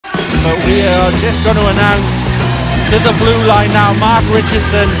But we are just going to announce to the blue line now, Mark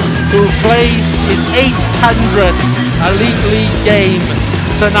Richardson, who plays his 800th Elite League game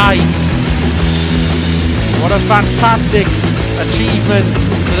tonight. What a fantastic achievement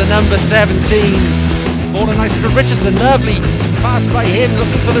for the number 17. Ball nice for Richardson, nervily passed by him,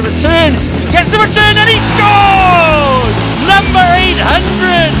 looking for the return. He gets the return and he scores! Number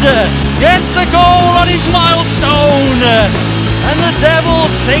 800 gets the goal on his milestone, and the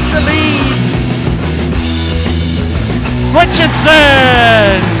Devils take the lead.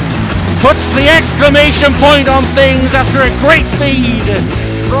 Richardson puts the exclamation point on things after a great feed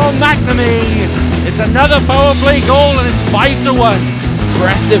from McNamee. It's another power play goal and it's 5-1.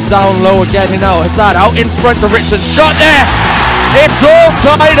 Aggressive down low again, you know. It's that out in front of Richardson. Shot there! It's all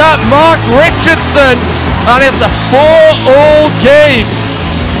tied up. Mark Richardson, and it's a 4-all game.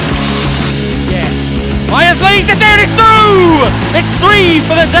 Yeah. Myers leads it there, it's through! It's 3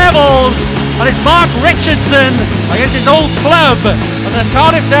 for the Devils. And it's Mark Richardson against his old club, and the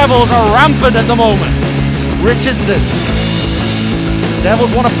Cardiff Devils are rampant at the moment. Richardson. The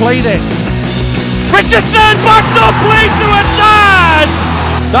Devils want to play this. Richardson backs up, play to a dad!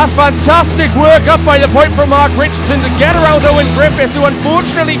 That's fantastic work up by the point from Mark Richardson to get around Owen Griffith, who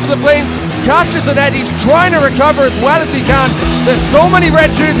unfortunately for the Flames catches the net. He's trying to recover as well as he can. There's so many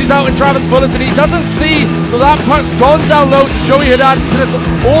red jerseys out in Travis Fullerton. He doesn't see that puck's gone down low to Joey Haddad because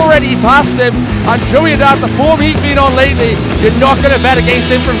it's already past him. And Joey Haddad, the form he's been on lately, you're not going to bet against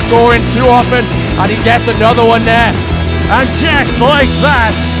him from scoring too often. And he gets another one there. And just like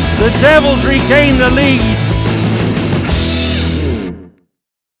that, the Devils regain the lead.